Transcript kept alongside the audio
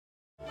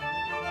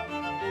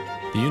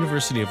The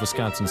University of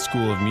Wisconsin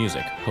School of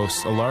Music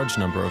hosts a large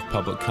number of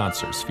public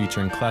concerts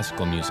featuring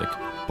classical music,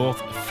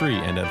 both free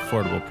and at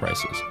affordable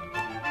prices.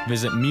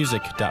 Visit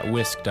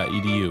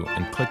music.wisc.edu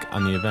and click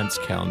on the events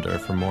calendar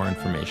for more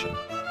information.